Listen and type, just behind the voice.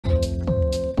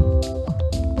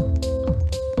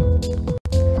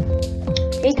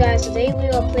Hey guys, today we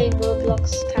are playing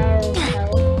Roblox Tower of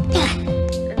Hell,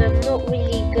 and I'm not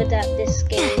really good at this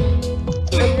game.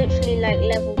 I'm literally like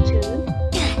level 2.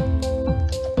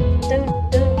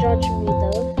 Don't judge me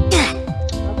though.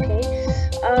 Okay.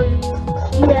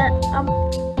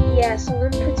 Yeah, so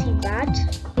I'm pretty bad.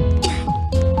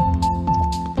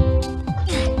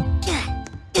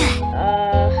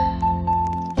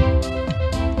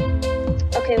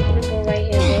 Okay, we're gonna go right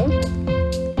here though.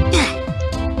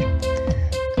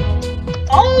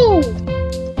 Oh!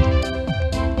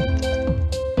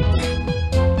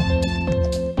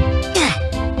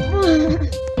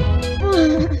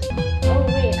 Oh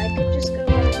wait, I could just go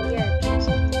around the edge or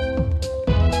something.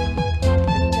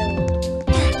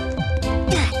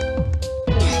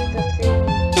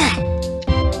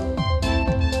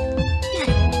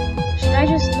 Should I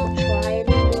just not try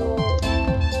anymore?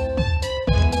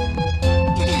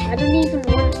 I don't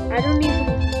even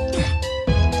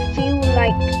feel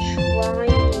like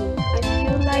trying. I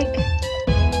feel like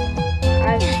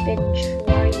I've been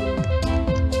trying.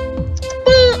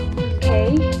 Okay,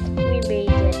 we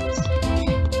made it.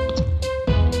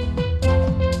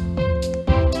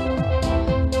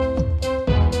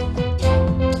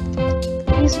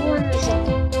 These ones are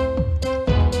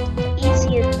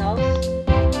easy enough.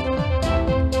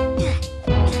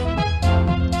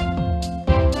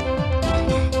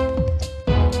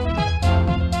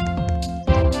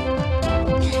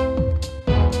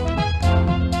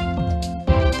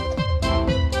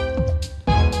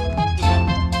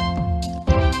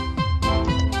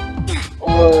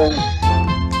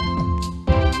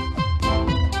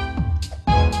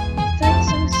 It's like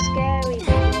so scary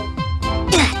video.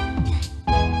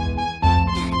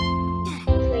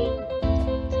 Playing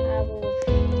Tower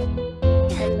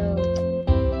of Hello.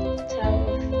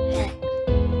 Tower of Heck.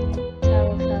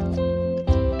 Tower of Hell.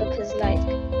 Because like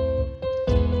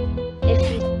if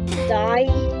you die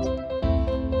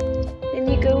then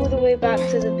you go all the way back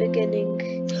to the beginning.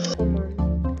 Come on.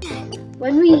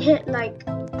 When we hit like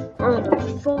I don't know,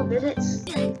 4 minutes,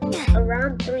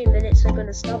 around 3 minutes we're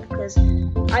gonna stop because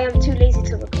I am too lazy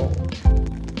to record.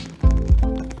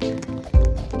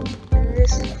 In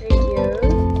this video,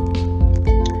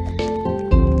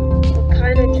 we're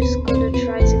kind of just gonna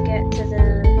try to get to the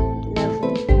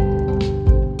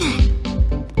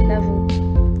level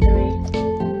 3.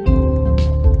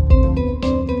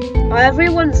 Oh,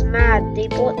 everyone's mad, they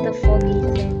bought the foggy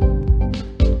thing.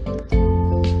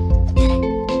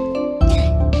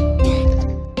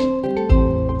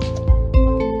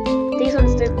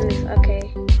 Don't move, okay.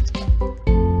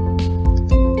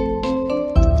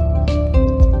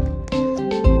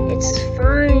 It's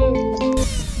fine.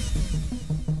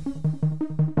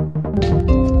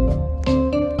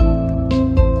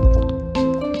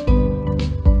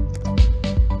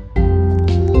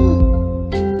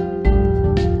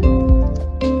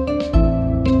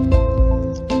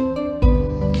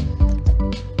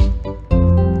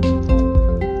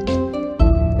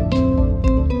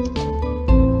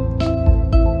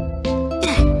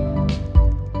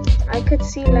 I could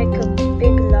see like a